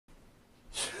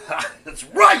That's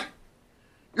right!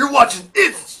 You're watching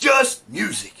It's Just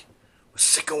Music with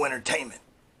SicKKo Entertainment.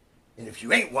 And if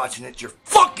you ain't watching it, you're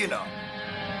fucking up.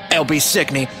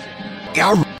 lbsickning.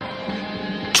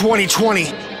 2020.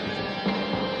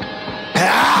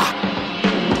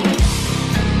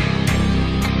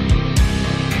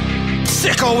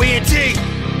 SicKKo ENT.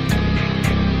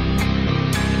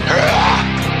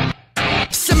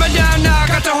 Simmer down now,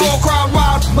 got the whole crowd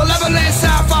wild. Malevolent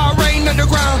sci-fi rain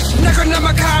underground.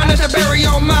 Necronomicon at the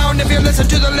burial mound. If you listen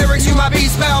to the lyrics, you might be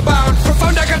spellbound.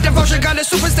 Profound, I got devotion, got a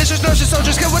superstitious notion.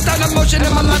 Soldiers get without emotion,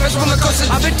 and my life is full of coasters.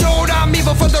 I've been told I'm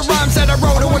evil for the rhymes that I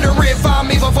wrote. I wonder if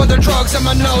I'm evil for the drugs in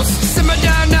my nose. Simmer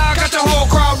down now, got the whole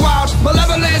crowd wild.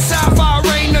 Malevolent sci-fi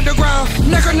rain underground.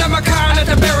 Necronomicon at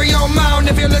the burial mound.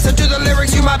 If you listen to the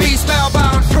lyrics, you might be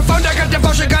spellbound. Profound, I got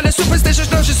devotion, got a superstitious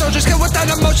notion. Soldiers get without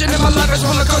emotion, and my life is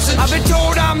full of coasters. I've been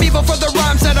told I'm evil for the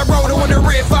rhymes that I wrote. I wonder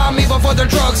if I'm evil for the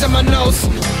drugs in my nose.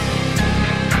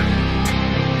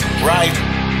 Right?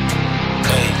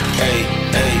 Hey, hey,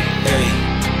 hey, hey.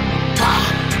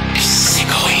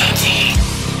 SicKKo ENT.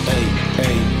 Hey,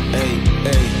 hey, hey,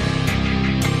 hey.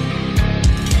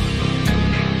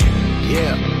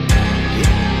 Yeah.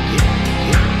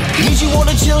 Need you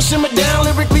wanna chill, simmer down,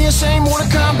 lyrically insane, Mortal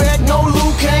Kombat, no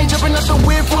Liu Kang, jumping out the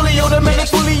whip, fully automatic,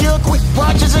 fully equipped,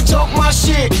 watch as I talk my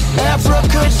shit,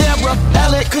 abracadabra,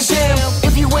 alakazam,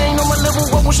 if you ain't on my level,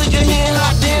 what will shake your hand,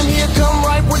 hot damn, here come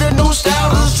right with a new style,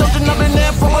 this is something I've been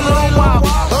there for a long while,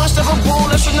 unstoppable,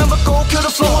 that should never go, kill the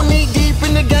floor, knee deep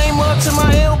in the game, up to my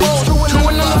elbows, doing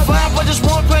on the vibe, I just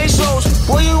want pesos,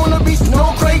 boy you wanna be, no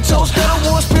Kratos, got a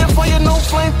war spitfire, no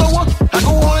flamethrower, I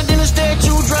go harder than a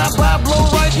statue, drive by, blow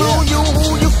right through. You,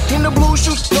 in the blue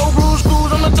shoes, no blues,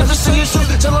 blues. I'm not touching see you shoot,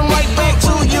 tell them right back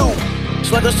to you.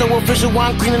 Swagger so official,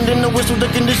 I'm cleaner than the whistle. The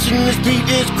condition in this beat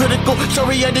is critical.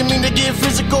 Sorry, I didn't mean to get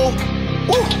physical.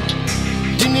 Woo!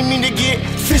 Didn't mean to get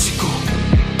physical.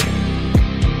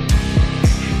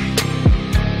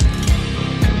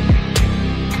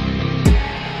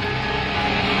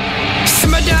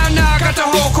 Simmer down now, got the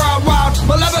whole crowd wild.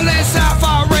 Malevolent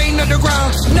sci-fi rain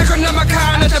underground.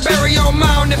 Necronomicon at the burial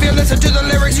mound. If you listen to the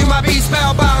lyrics, you might be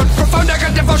spellbound. Profound, I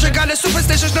got devotion, got a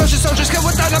superstitious notion. Soldiers get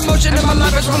without emotion, and my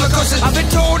life is full of coasters. I've been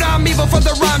told I'm evil for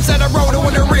the rhymes that I wrote. I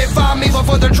wonder if I'm evil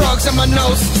for the drugs in my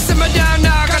nose. Simmer down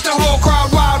now, got the whole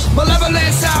crowd wild.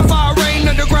 Malevolent sci-fi rain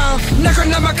underground.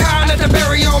 Necronomicon at the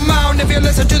burial mound. If you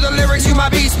listen to the lyrics, you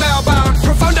might be spellbound.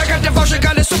 Profound, I got devotion,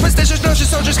 got a superstitious notion.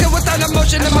 Soldiers get without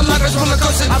emotion, and my life is full of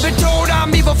coasters. I've been told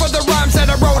I'm evil for the rhymes that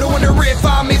I wrote. I wonder if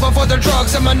I'm evil for the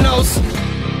drugs in my nose.